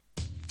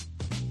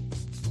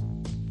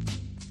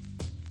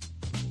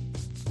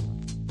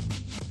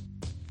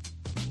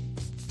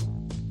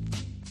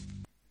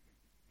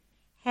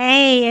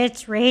Hey,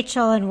 it's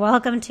Rachel, and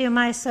welcome to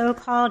my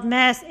so-called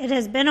mess. It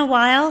has been a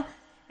while,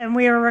 and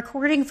we are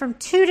recording from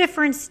two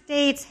different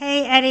states.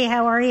 Hey, Eddie,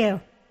 how are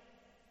you?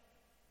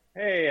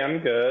 Hey, I'm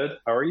good.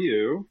 How are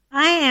you?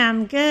 I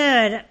am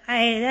good.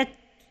 I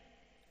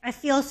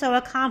feel so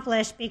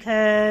accomplished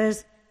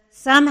because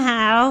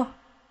somehow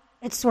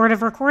it's sort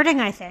of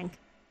recording, I think,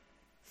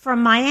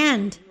 from my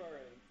end.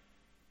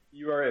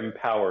 You are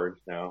empowered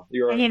now.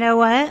 You are And you know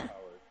what? empowered.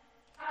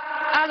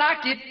 I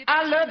like it.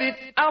 I love it.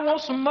 I want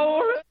some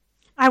more.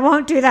 I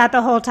won't do that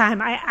the whole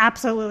time. I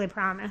absolutely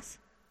promise.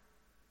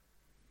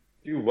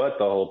 Do what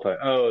the whole time?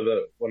 Oh,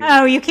 the one.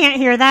 Oh, you can't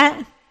hear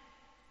that?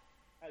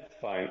 That's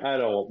fine. I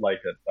don't like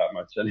it that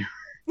much anyway.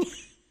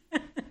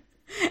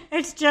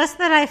 It's just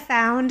that I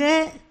found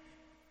it,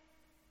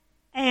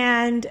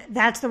 and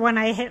that's the one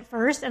I hit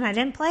first, and I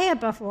didn't play it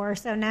before,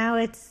 so now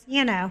it's.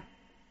 Yeah,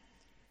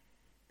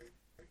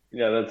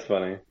 that's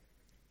funny.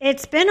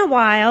 It's been a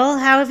while.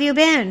 How have you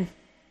been?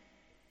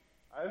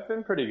 I've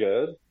been pretty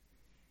good.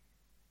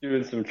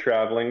 Doing some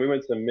traveling. We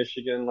went to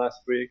Michigan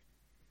last week.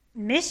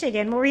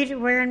 Michigan?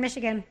 Where in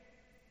Michigan?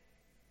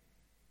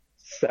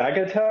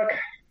 Sagatuck?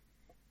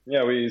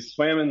 Yeah, we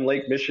swam in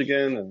Lake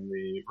Michigan and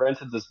we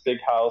rented this big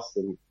house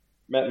and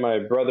met my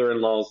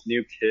brother-in-law's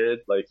new kid.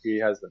 Like he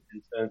has an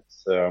infant,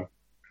 so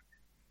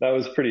that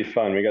was pretty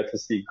fun. We got to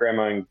see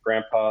grandma and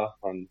grandpa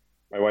on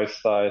my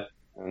wife's side,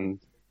 and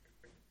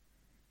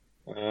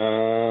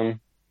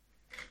Um,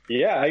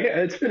 yeah,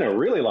 it's been a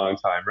really long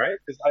time, right?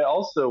 Because I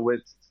also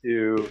went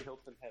to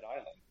Hilton Head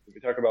Island. Did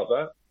we talk about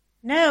that?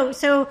 No,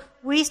 so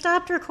we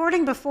stopped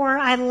recording before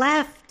I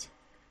left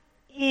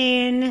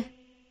in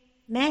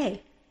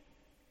May.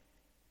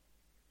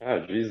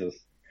 Oh, Jesus.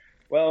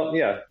 Well,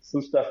 yeah,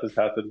 some stuff has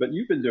happened, but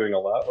you've been doing a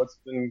lot. What's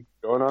been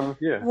going on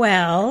with you?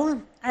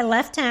 Well, I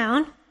left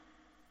town.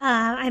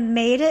 I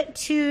made it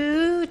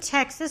to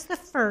Texas the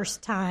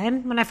first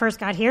time when I first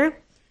got here.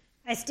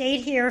 I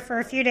stayed here for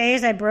a few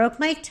days. I broke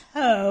my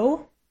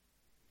toe.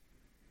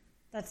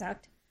 That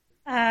sucked.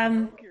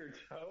 Broke your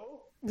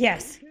toe?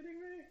 Yes. Kidding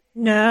me?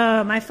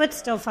 No, my foot's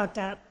still fucked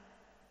up.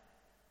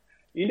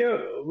 You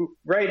know,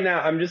 right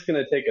now, I'm just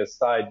going to take a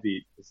side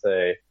beat to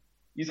say,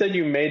 you said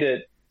you made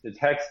it to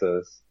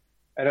Texas,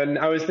 and then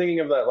I was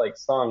thinking of that like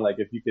song, like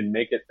if you can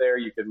make it there,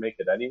 you can make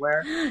it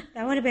anywhere.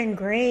 That would have been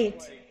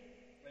great.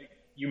 Like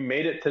you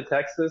made it to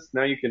Texas,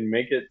 now you can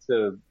make it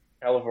to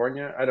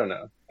California. I don't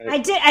know. I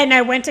did, and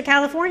I went to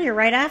California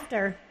right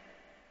after.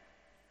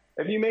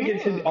 If you make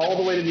it to all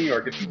the way to New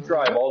York, if you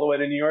drive all the way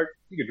to New York,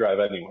 you could drive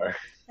anywhere.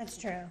 That's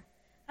true.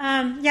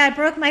 Yeah, I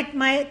broke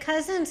my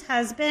cousin's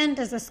husband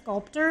is a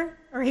sculptor,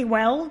 or he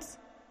welds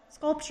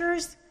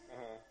sculptures,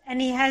 and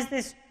he has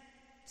this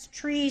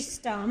tree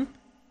stump,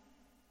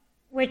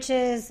 which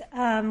has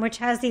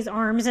these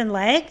arms and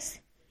legs,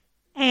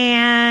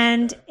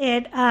 and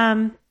it's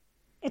on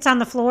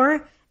the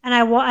floor, and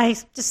I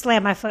just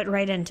slammed my foot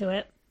right into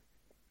it.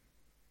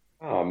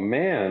 Oh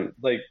man,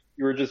 like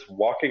you were just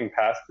walking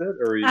past it,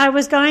 or you... I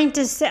was going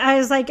to say, I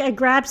was like, I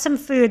grabbed some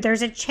food.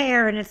 There's a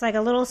chair, and it's like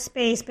a little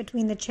space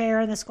between the chair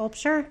and the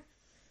sculpture.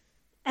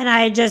 And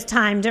I just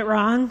timed it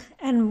wrong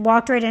and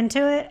walked right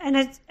into it,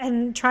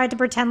 and tried to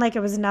pretend like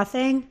it was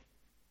nothing.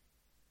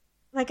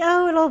 Like,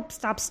 oh, it'll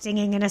stop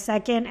stinging in a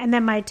second. And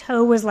then my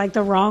toe was like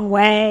the wrong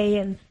way,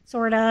 and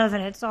sort of,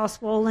 and it's all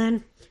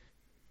swollen.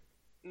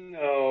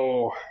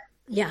 No.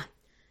 Yeah.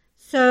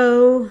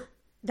 So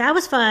that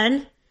was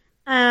fun.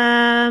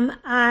 That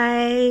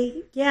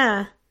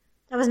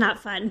was not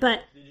fun,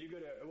 but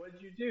What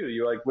did you do?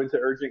 You like went to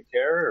urgent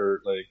care,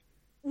 or like...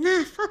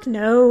 nah, fuck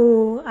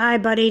no.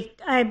 Buddy,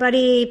 what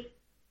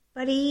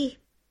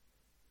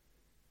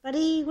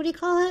do you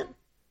call it?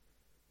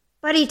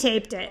 Buddy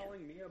taped it.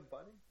 Calling me a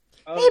buddy?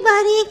 Hey,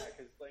 buddy.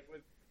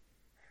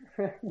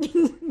 Yeah,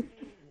 'cause,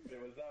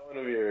 was that one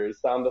of your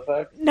sound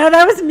effects? No,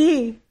 that was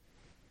me.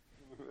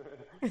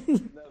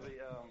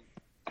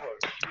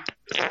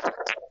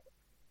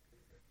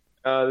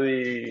 No,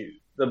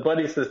 the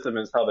buddy system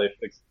is how they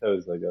fix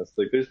toes, I guess.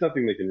 Like, there's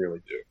nothing they can really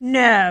do.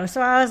 No,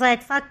 so I was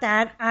like, fuck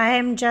that.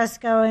 I'm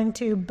just going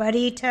to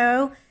buddy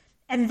toe.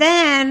 And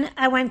then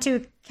I went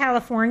to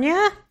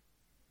California,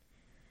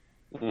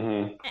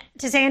 to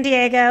San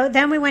Diego.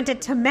 Then we went to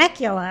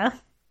Temecula.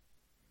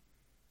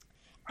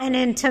 And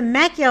in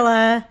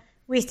Temecula,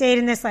 we stayed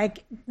in this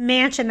like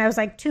mansion that was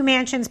like two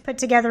mansions put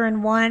together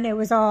in one. It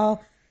was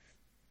all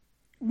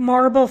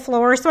marble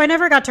floors, so I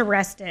never got to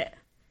rest it.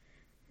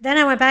 Then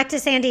I went back to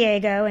San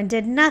Diego and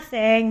did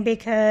nothing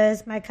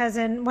because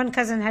one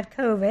cousin had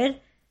COVID.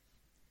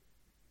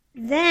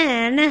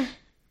 Then I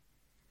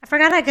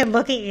forgot I could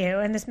look at you,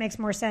 and this makes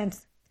more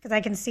sense because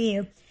I can see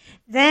you.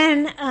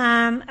 Then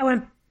I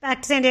went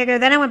back to San Diego.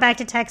 Then I went back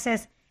to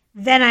Texas.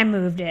 Then I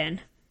moved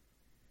in.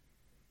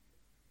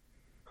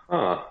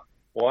 Huh.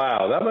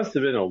 Wow, that must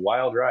have been a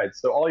wild ride.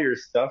 So all your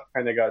stuff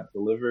kind of got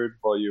delivered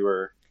while you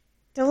were...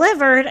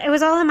 Delivered? It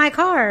was all in my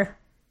car.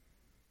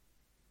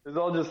 It was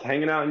all just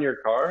hanging out in your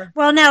car?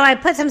 Well, no, I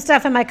put some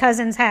stuff in my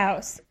cousin's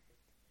house.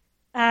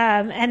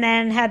 And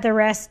then had the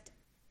rest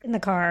in the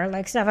car.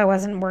 Like stuff I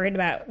wasn't worried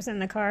about was in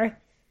the car.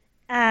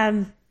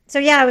 So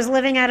yeah, I was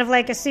living out of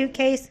like a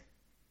suitcase.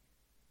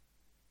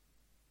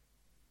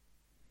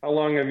 How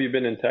long have you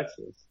been in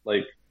Texas?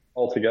 Like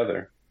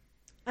altogether?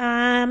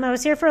 I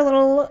was here for a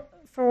little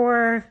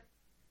for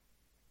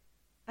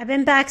I've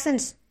been back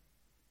since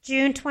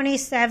June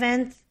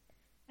 27th,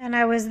 and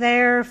I was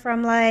there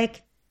from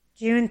like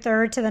June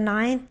 3rd to the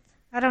 9th.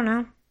 I don't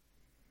know.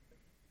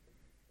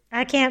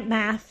 I can't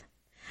math.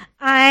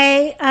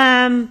 I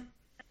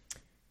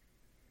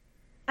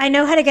I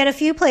know how to get a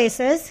few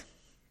places.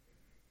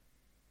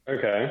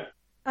 Okay.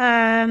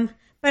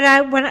 But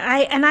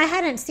I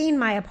hadn't seen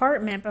my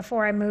apartment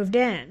before I moved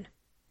in.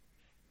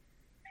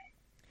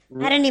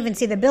 I didn't even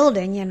see the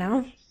building, you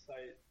know.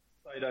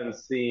 Sight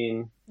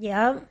unseen.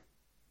 Yep.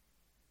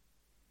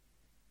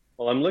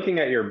 Well, I'm looking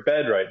at your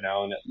bed right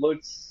now, and it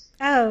looks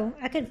Oh,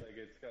 I could. like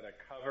it's got a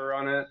cover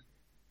on it.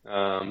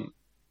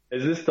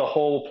 Is this the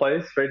whole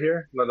place right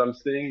here that I'm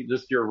seeing?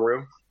 Just your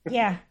room?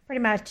 Yeah,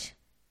 pretty much.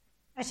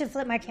 I should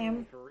flip my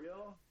camera. For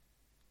real?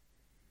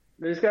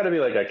 There's got to be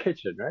like a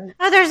kitchen, right?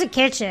 Oh, there's a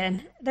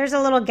kitchen. There's a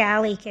little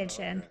galley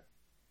kitchen.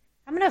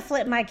 I'm gonna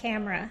flip my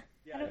camera.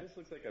 Yeah, this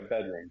looks like a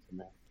bedroom to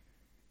me.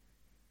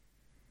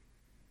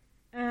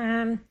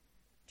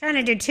 Trying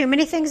to do too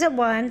many things at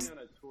once. On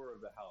a tour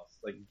of the house,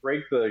 like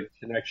break the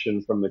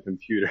connection from the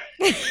computer.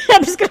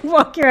 I'm just gonna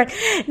walk you around.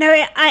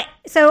 No,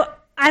 so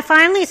I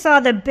finally saw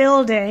the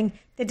building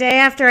the day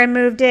after I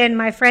moved in.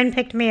 My friend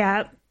picked me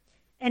up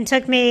and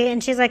took me,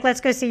 and she's like, "Let's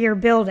go see your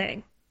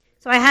building."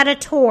 So I had a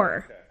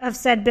tour of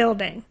said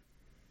building,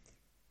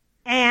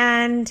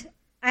 and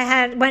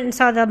went and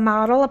saw the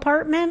model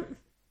apartment,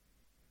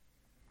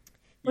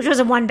 which was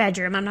a 1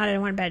 bedroom. I'm not in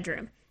a 1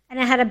 bedroom, and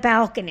it had a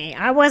balcony.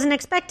 I wasn't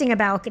expecting a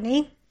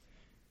balcony,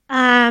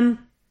 and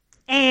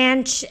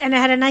it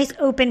had a nice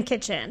open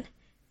kitchen.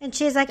 And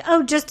she's like,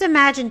 "Oh, just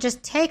imagine,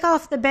 just take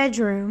off the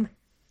bedroom,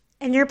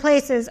 and your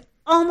place is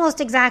almost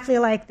exactly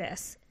like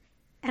this."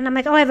 And I'm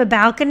like, "Oh, I have a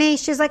balcony?"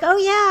 She's like, "Oh,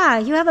 yeah,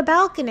 you have a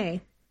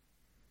balcony."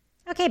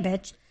 Okay,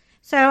 bitch.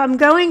 So I'm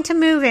going to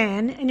move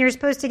in, and you're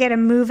supposed to get a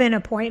move-in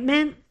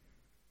appointment.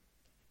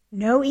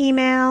 No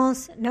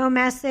emails, no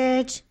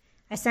message.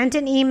 I sent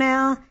an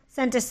email,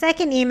 sent a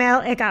second email.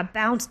 It got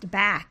bounced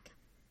back.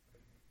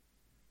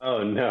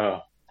 Oh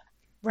no.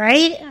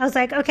 Right? I was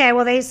like, okay,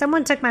 well,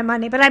 someone took my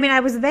money. But I mean, I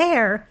was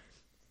there.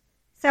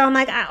 So I'm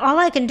like, all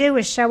I can do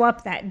is show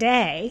up that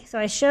day. So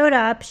I showed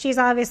up. She's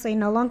obviously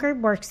no longer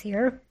works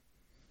here.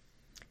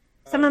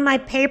 Some of my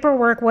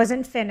paperwork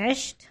wasn't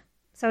finished,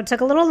 so it took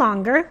a little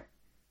longer.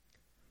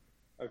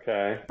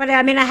 Okay. But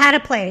I mean, I had a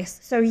place,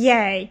 so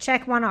yay,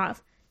 check one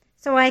off.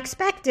 So I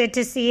expected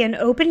to see an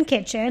open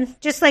kitchen,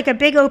 just like a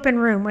big open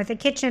room with a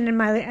kitchen in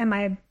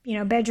my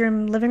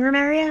bedroom, living room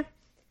area,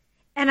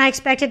 and I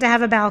expected to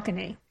have a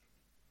balcony.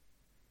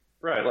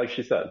 Right, like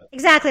she said.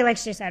 Exactly like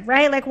she said,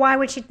 right? Like, why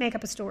would she make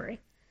up a story?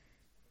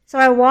 So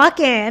I walk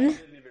in. She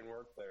didn't even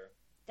work there.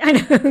 I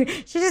know.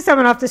 She's just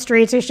someone off the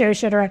street to show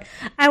shit around.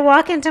 I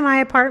walk into my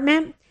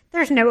apartment.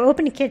 There's no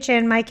open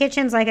kitchen. My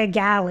kitchen's like a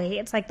galley.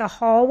 It's like the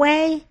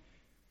hallway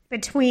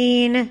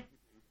between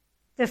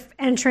the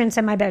entrance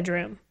and my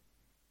bedroom.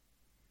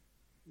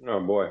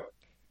 Oh boy.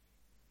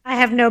 I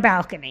have no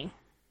balcony.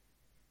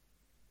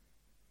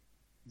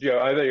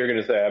 Yeah, I thought you were going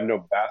to say I have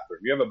no bathroom.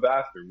 You have a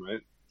bathroom,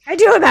 right? I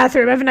do have a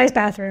bathroom. I have a nice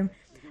bathroom.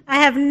 I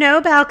have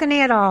no balcony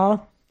at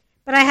all,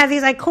 but I have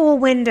these like cool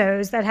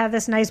windows that have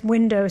this nice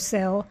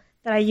windowsill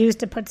that I use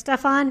to put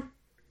stuff on.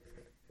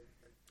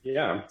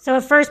 Yeah. So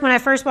at first, when I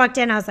first walked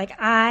in, I was like,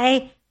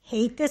 I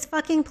hate this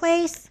fucking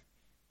place.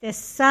 This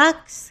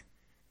sucks.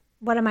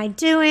 What am I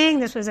doing?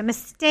 This was a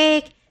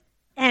mistake.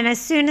 And as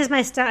soon as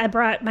I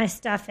brought my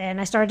stuff in,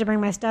 I started to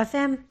bring my stuff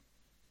in,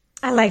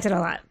 I liked it a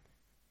lot.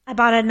 I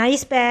bought a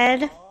nice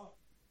bed.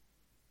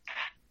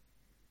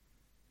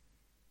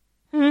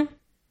 I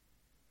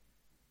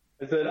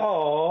said,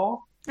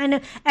 "Oh." I know.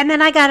 And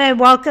then I got a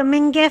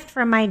welcoming gift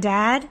from my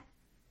dad.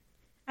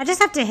 I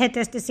just have to hit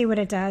this to see what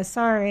it does.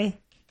 Sorry.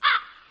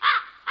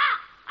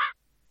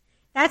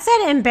 That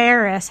said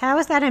embarrass. How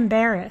is that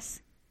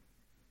embarrass?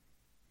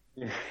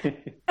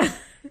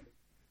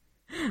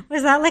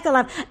 Was that like a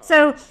laugh?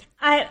 So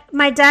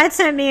my dad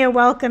sent me a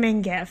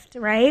welcoming gift,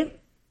 right?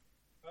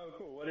 Oh,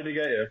 cool. What did he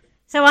get you?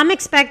 So I'm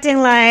expecting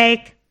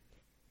like,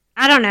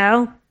 I don't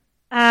know,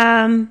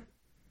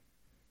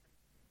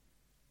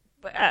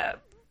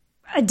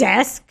 a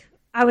desk.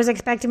 I was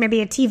expecting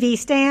maybe a TV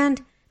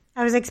stand.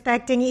 I was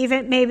expecting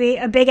even maybe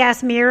a big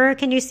ass mirror.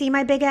 Can you see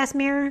my big ass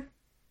mirror?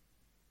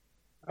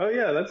 Oh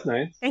yeah, that's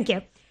nice. Thank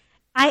you.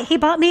 He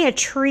bought me a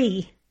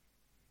tree.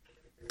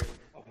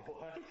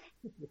 What?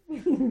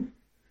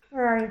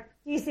 Where are you?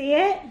 Do you see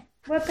it?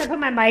 Whoops! I put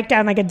my mic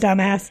down like a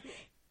dumbass. Do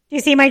you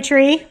see my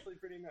tree? It's actually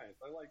pretty nice.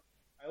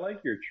 I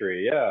like your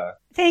tree. Yeah.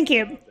 Thank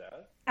you.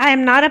 I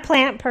am not a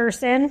plant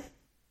person.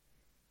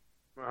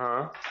 Uh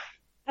huh.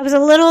 I was a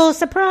little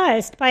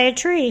surprised by a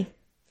tree.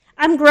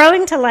 I'm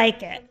growing to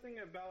like it. Something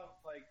about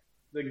like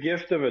the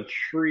gift of a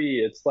tree.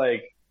 It's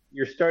like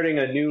you're starting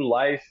a new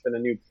life in a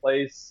new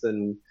place,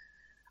 and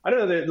I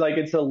don't know. Like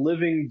it's a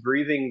living,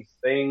 breathing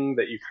thing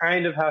that you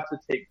kind of have to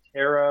take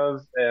care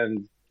of.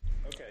 And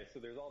Okay, so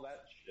there's all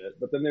that shit,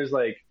 but then there's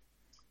like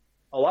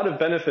a lot of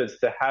benefits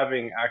to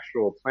having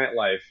actual plant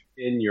life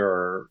in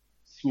your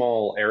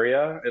small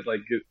area.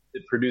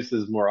 It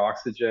produces more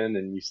oxygen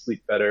and you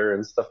sleep better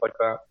and stuff like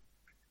that.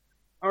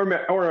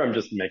 Or I'm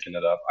just making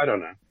it up. I don't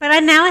know. But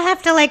now I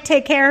have to like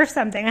take care of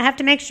something. I have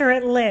to make sure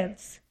it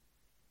lives.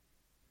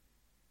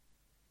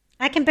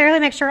 I can barely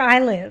make sure I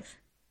live.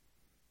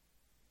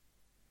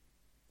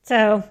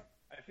 So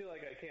I feel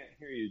like I can't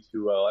hear you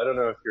too well. I don't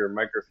know if your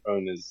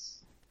microphone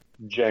is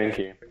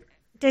janky.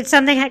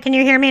 can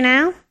you hear me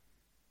now?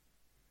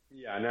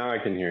 Yeah, now I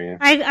can hear you.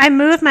 I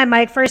moved my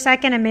mic for a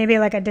second and maybe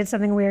like I did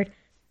something weird.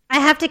 I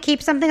have to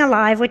keep something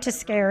alive, which is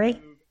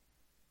scary.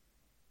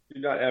 Do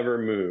not ever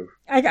move.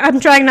 I'm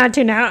trying not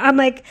to now. I'm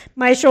like,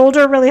 my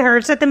shoulder really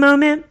hurts at the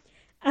moment,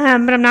 but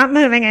I'm not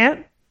moving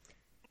it.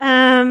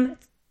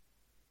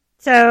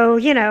 So,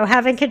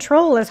 having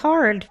control is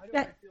hard. Why do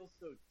I feel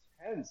so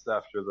tense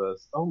after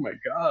this? Oh my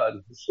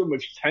God. There's so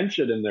much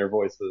tension in their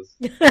voices.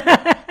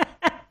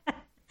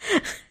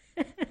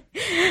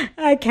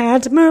 I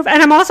can't move.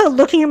 And I'm also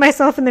looking at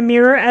myself in the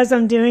mirror as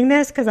I'm doing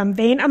this because I'm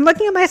vain. I'm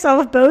looking at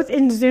myself both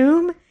in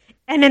Zoom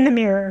and in the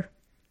mirror.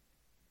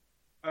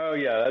 Oh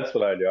yeah, that's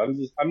what I do.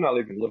 I'm not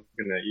even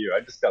looking at you.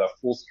 I just got a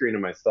full screen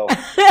of myself.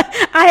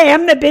 I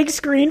am the big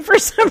screen for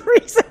some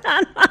reason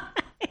on mine.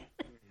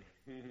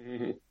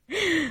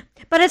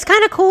 But it's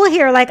kind of cool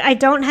here. Like, I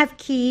don't have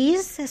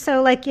keys.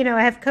 So, like,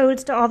 I have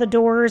codes to all the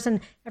doors and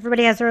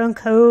everybody has their own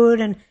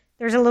code and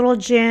there's a little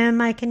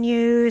gym I can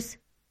use.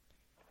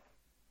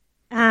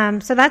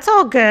 So that's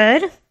all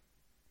good.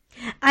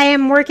 I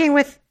am working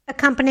with a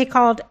company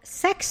called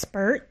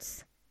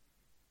Sexperts.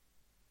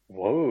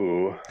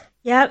 Whoa.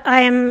 Yep,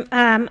 I am.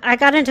 I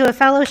got into a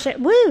fellowship.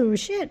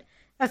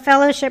 A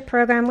fellowship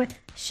program with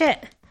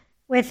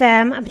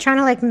them. I'm trying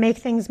to like make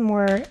things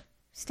more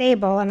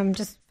stable, and I'm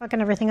just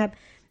fucking everything up.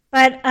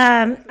 But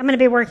I'm going to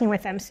be working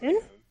with them soon.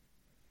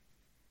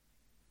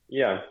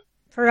 Yeah.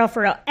 For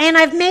real. And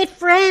I've made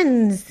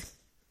friends.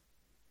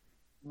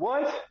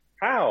 What?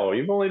 How?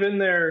 You've only been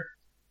there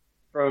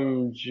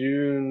from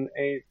June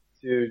 8th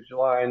to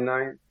July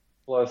 9th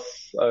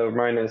plus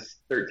minus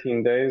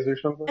 13 days or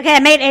something? Okay, I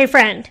made a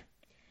friend.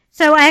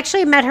 So I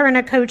actually met her in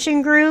a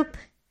coaching group.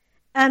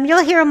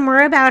 You'll hear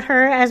more about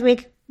her as we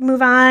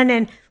move on,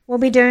 and we'll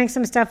be doing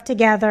some stuff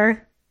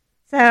together.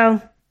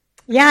 So,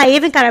 yeah, I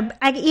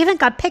even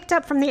got picked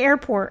up from the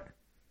airport.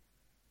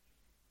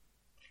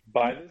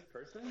 By this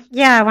person?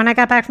 Yeah, when I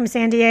got back from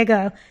San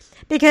Diego.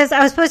 Because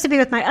I was supposed to be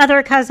with my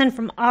other cousin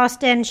from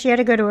Austin. She had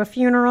to go to a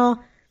funeral.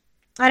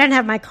 I didn't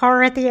have my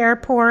car at the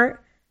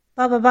airport.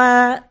 Blah, blah,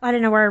 blah. I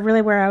didn't know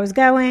where I was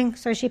going.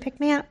 So she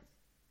picked me up.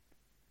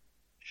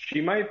 She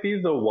might be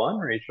the one,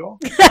 Rachel.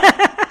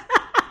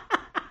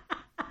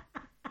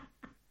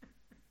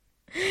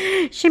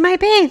 She might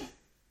be.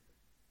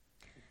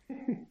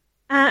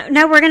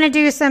 No, we're going to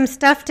do some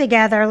stuff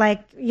together.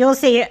 Like, you'll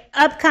see,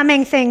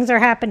 upcoming things are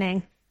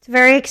happening. It's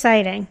very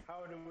exciting.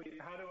 How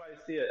do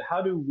I see it?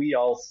 How do we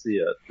all see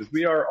it? Because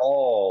we are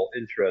all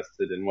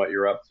interested in what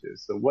you're up to.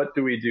 So what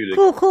do we do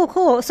to...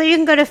 Cool. So you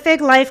can go to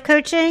Fig Life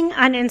Coaching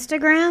on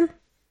Instagram,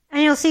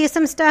 and you'll see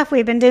some stuff.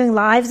 We've been doing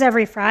lives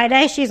every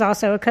Friday. She's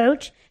also a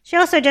coach. She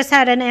also just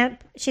had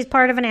she's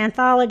part of an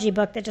anthology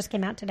book that just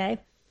came out today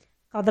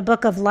called The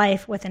Book of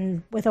Life with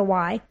a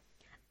Y.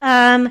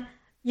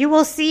 You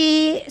will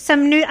see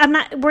some new,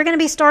 we're going to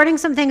be starting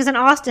some things in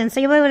Austin, so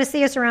you'll be able to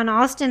see us around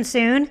Austin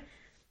soon.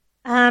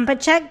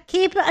 But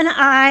keep an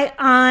eye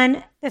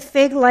on the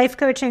Fig Life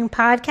Coaching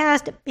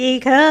podcast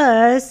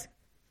because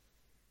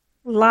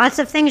lots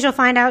of things you'll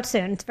find out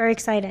soon. It's very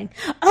exciting.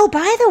 Oh,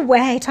 by the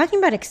way, talking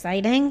about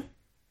exciting,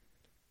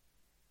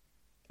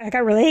 I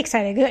got really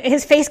excited.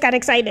 His face got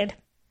excited.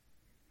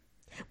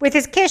 With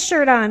his Kiss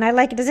shirt on. I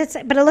like it.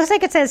 But it looks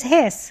like it says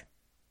Hiss.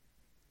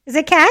 Is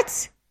it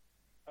cats?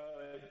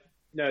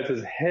 No, it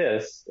says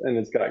Hiss, and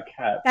it's got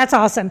cats. That's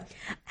awesome.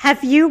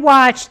 Have you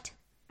watched...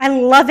 I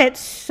love it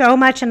so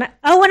much. And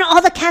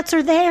all the cats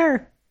are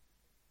there.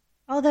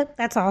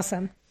 That's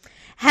awesome.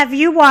 Have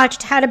you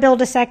watched How to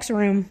Build a Sex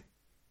Room?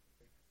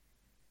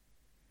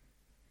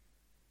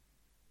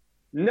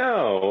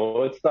 No,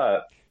 what's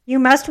that? You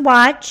must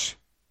watch.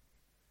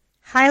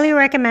 Highly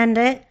recommend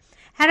it.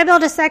 How to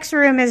Build a Sex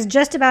Room is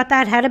just about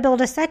that. How to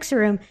build a sex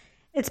room.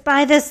 It's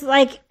by this,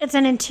 it's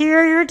an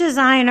interior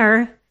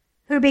designer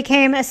who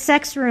became a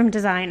sex room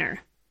designer.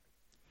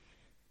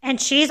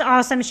 And she's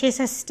awesome. She's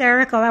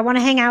hysterical. I want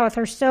to hang out with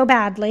her so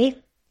badly.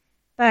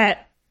 But,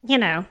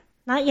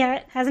 not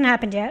yet. Hasn't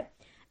happened yet.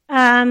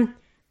 But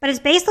it's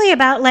basically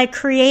about,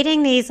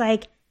 creating these,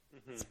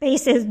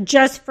 spaces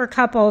just for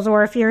couples,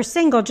 or if you're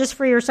single, just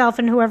for yourself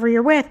and whoever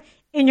you're with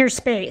in your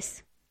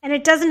space. And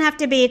it doesn't have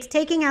to be, it's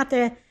taking out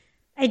the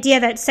idea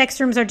that sex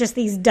rooms are just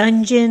these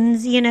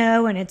dungeons,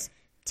 and it's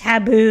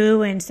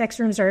taboo and sex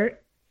rooms are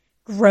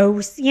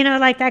gross,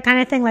 that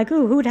kind of thing.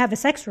 Ooh, who would have a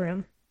sex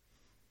room?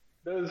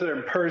 Those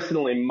are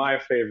personally my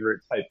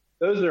favorite type.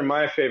 Those are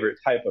my favorite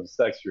type of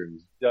sex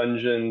rooms.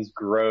 Dungeons,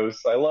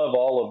 gross. I love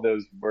all of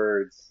those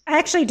words. I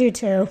actually do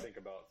too. Think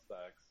about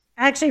sex.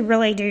 I actually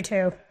really do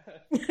too.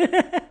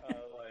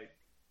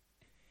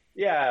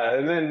 Yeah,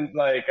 and then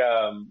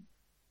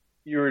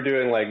you were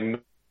doing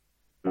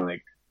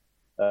like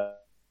uh,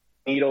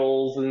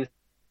 needles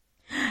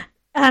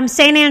and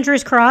St.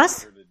 Andrew's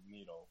Cross.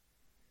 needles.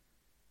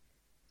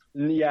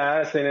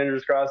 Yeah, St.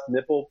 Andrew's Cross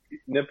nipple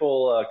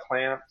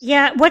clamps.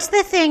 Yeah, what's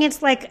the thing?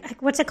 It's like,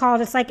 what's it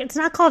called? It's like, it's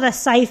not called a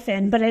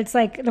siphon, but it's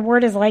like, the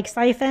word is like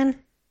siphon.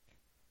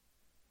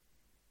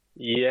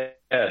 Yes.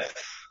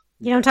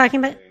 You know what I'm talking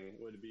about?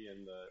 Would be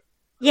in the.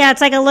 Yeah,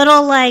 it's like a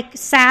little like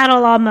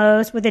saddle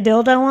almost with a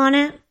dildo on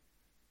it.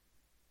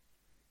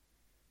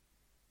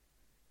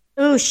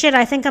 Ooh, shit,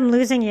 I think I'm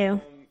losing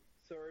you.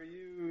 So are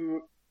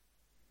you?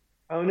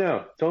 Oh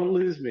no! Don't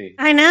lose me.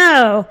 I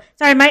know.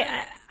 Sorry,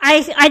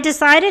 I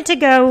decided to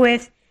go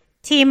with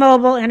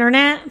T-Mobile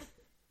Internet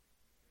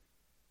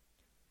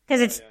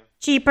because it's Yeah.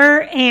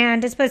 cheaper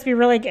and it's supposed to be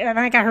really good. I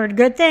think I heard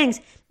good things.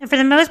 And for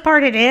the most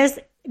part, it is.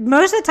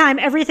 Most of the time,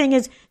 everything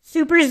is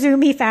super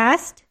zoomy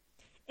fast,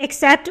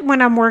 except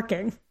when I'm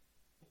working.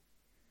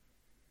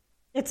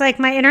 It's like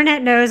my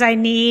internet knows I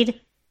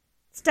need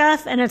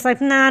stuff, and it's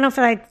like, nah, I don't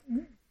feel like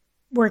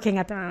working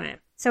at the moment.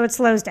 So it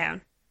slows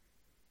down.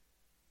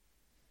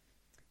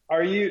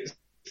 Are you?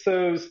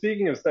 So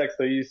speaking of sex,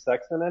 are you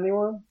sexing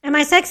anyone? Am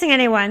I sexing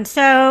anyone?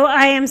 So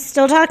I am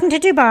still talking to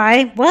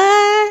Dubai.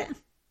 What?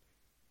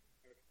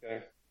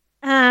 Okay.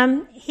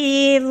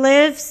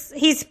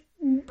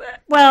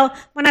 Well,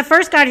 when I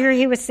first got here,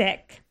 he was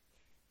sick.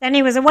 Then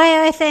he was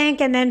away, I think.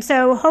 And then,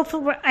 so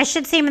hopefully, I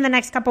should see him in the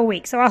next couple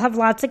weeks. So I'll have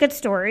lots of good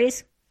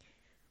stories.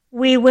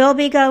 We will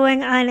be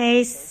going on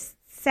a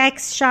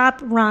sex shop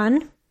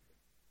run.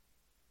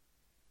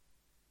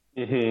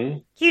 Mm-hmm.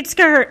 Cute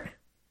skirt.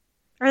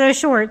 Are those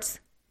shorts?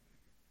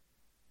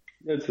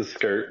 It's a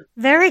skirt.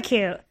 Very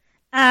cute.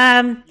 You're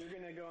gonna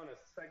go on a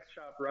sex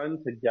shop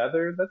run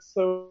together? That's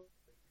so.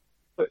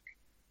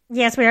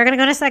 Yes, we are going to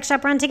go on a sex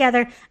shop run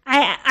together.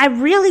 I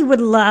really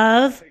would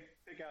love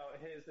Pick out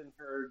his and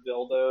her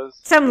dildos.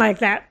 something like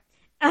that.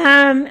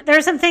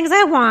 There's some things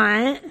I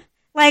want,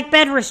 like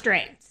bed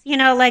restraints. You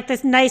know, like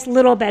this nice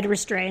little bed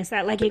restraints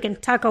that like you can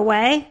tuck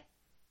away.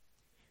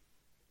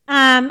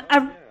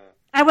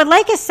 I would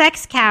like a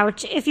sex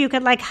couch if you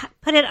could like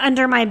put it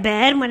under my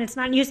bed when it's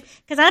not in use,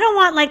 because I don't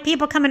want like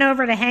people coming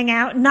over to hang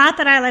out. Not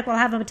that I like will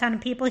have a ton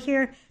of people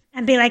here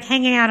and be like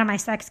hanging out on my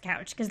sex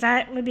couch, because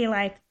that would be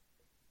like.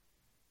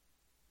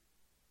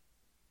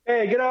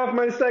 Hey, get off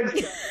my sex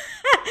couch.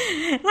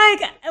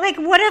 like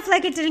what if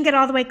like it didn't get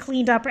all the way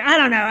cleaned up? I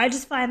don't know. I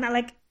just find that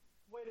like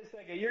Wait a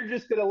second. You're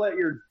just gonna let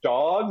your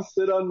dog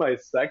sit on my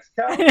sex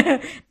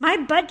couch? my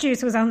butt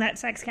juice was on that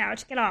sex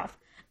couch. Get off.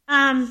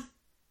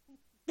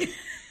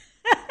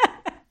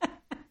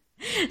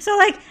 So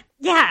like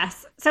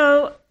yes.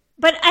 So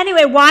but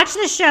anyway, watch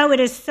the show. It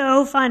is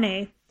so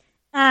funny.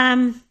 Yeah,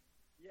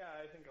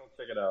 I think I'll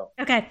check it out.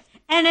 Okay.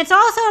 And it's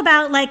also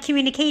about like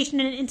communication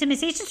and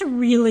intimacy. It's just a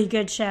really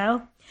good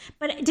show.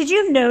 But did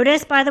you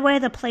notice, by the way,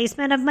 the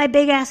placement of my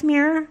big ass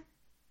mirror?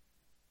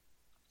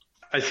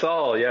 I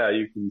saw. Yeah,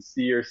 you can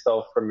see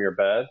yourself from your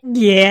bed.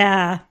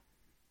 Yeah.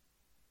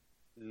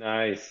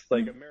 Nice,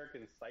 like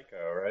American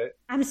Psycho, right?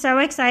 I'm so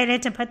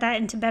excited to put that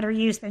into better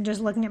use than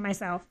just looking at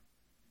myself.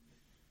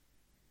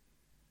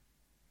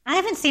 I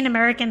haven't seen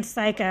American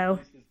Psycho.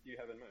 What pieces do you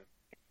have in mind?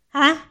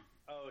 Huh?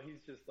 Oh,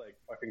 he's just like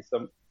fucking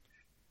some.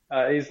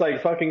 He's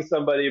like fucking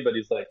somebody, but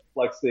he's like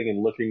flexing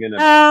and looking in.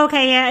 Oh,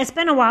 okay, yeah. It's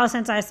been a while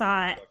since I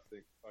saw it.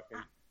 Fucking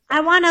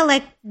I want to,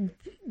 like,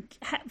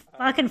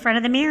 fuck in front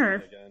of the mirror.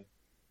 again.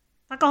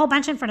 Fuck a whole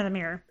bunch in front of the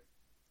mirror.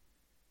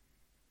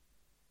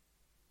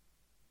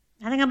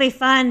 I think it'll be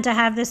fun to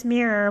have this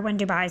mirror when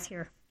Dubai's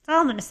here. That's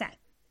all I'm going to say.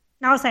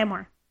 I'll say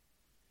more.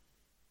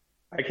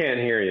 I can't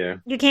hear you.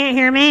 You can't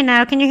hear me?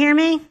 No, can you hear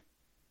me?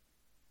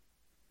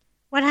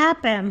 What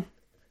happened?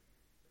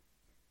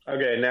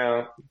 Okay,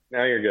 now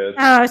you're good.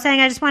 Oh, I was saying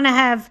I just want to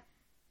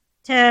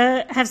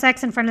have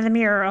sex in front of the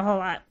mirror a whole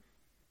lot.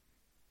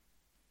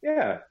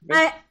 Yeah.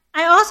 I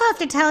also have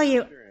to tell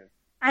you,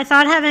 I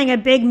thought having a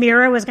big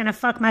mirror was going to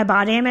fuck my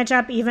body image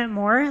up even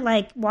more,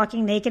 like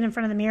walking naked in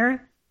front of the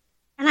mirror.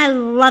 And I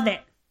love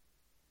it.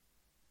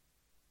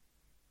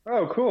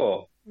 Oh,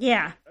 cool.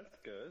 Yeah. That's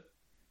good.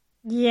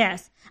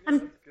 Yes. Yeah,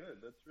 that's good.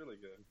 That's really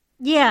good.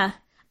 Yeah.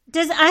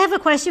 I have a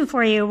question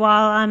for you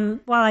while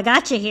I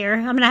got you here.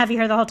 I'm gonna have you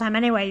here the whole time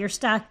anyway. You're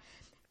stuck.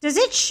 Does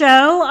it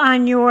show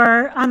on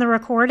the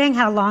recording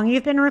how long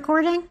you've been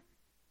recording?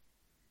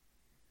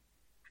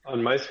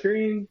 On my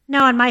screen?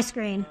 No, on my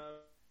screen.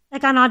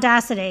 Like on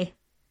Audacity.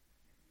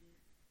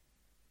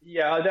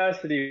 Yeah,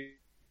 Audacity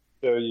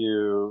show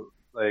you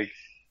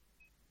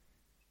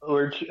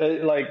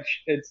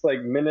it's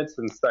like minutes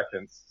and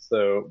seconds.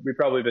 So we've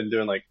probably been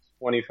doing like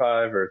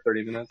 25 or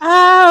 30 minutes.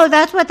 Oh,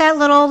 that's what that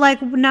little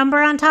like number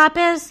on top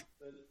is?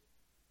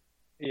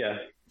 Yeah.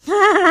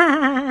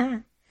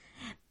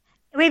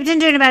 We've been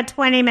doing about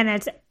 20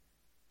 minutes,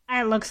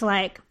 it looks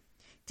like.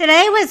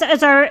 Today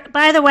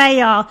by the way,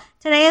 y'all,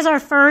 today is our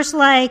first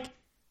like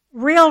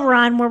real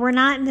run where we're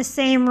not in the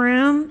same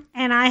room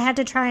and I had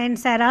to try and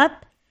set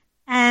up.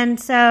 And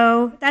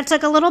so that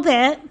took a little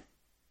bit.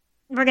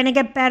 We're going to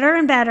get better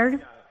and better.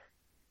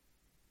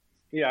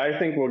 Yeah, I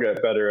think we'll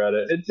get better at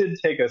it. It did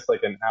take us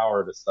like an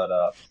hour to set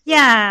up.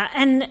 Yeah,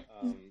 and I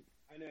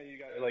know you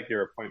got like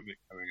your appointment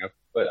coming up,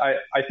 but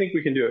I think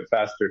we can do it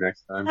faster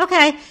next time.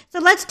 okay, so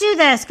let's do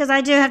this because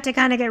I do have to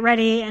kind of get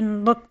ready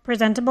and look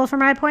presentable for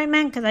my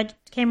appointment because I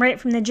came right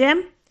from the gym.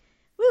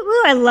 Woo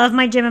woo! I love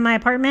my gym in my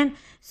apartment.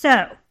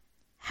 So,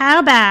 how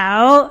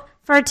about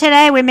for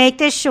today we make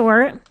this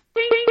short?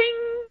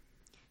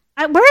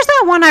 Where's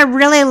that one I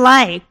really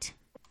liked?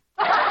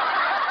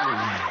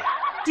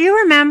 Do you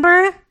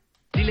remember?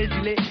 The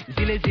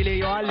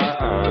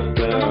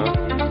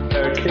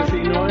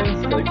kissy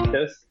noise, like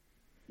kiss,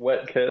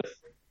 wet kiss.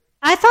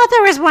 I thought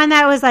there was one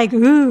that was like,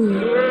 ooh.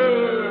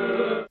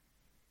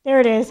 There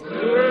it is.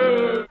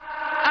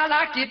 I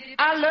like it.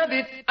 I love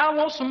it. I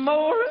want some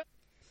more.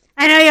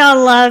 I know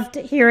y'all loved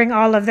hearing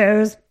all of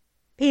those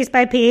piece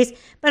by piece,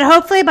 but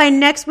hopefully by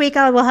next week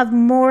I will have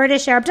more to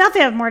share. I'll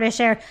definitely have more to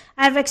share.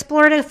 I've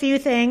explored a few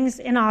things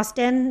in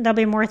Austin. There'll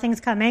be more things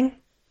coming.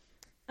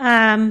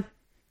 And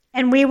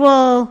we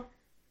will...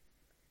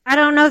 I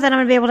don't know that I'm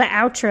going to be able to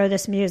outro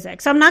this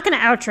music. So I'm not going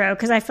to outro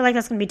because I feel like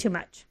that's going to be too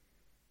much.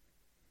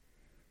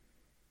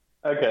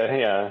 Okay,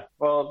 yeah.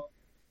 Well,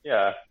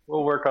 yeah,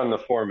 we'll work on the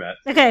format.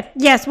 Okay,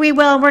 yes, we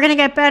will. We're going to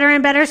get better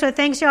and better. So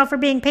thanks, y'all, for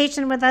being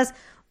patient with us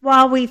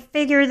while we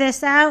figure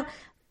this out.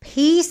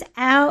 Peace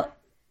out.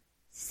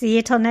 See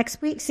you till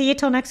next week. See you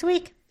till next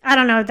week. I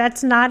don't know.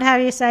 That's not how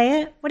you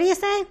say it. What do you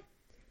say?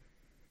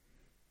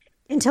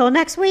 Until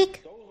next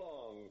week? So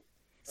long.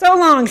 So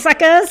long,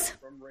 suckers.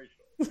 From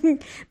Rachel.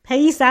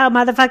 Peace out,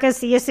 motherfuckers.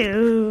 See you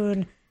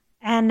soon.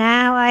 And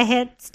now I hit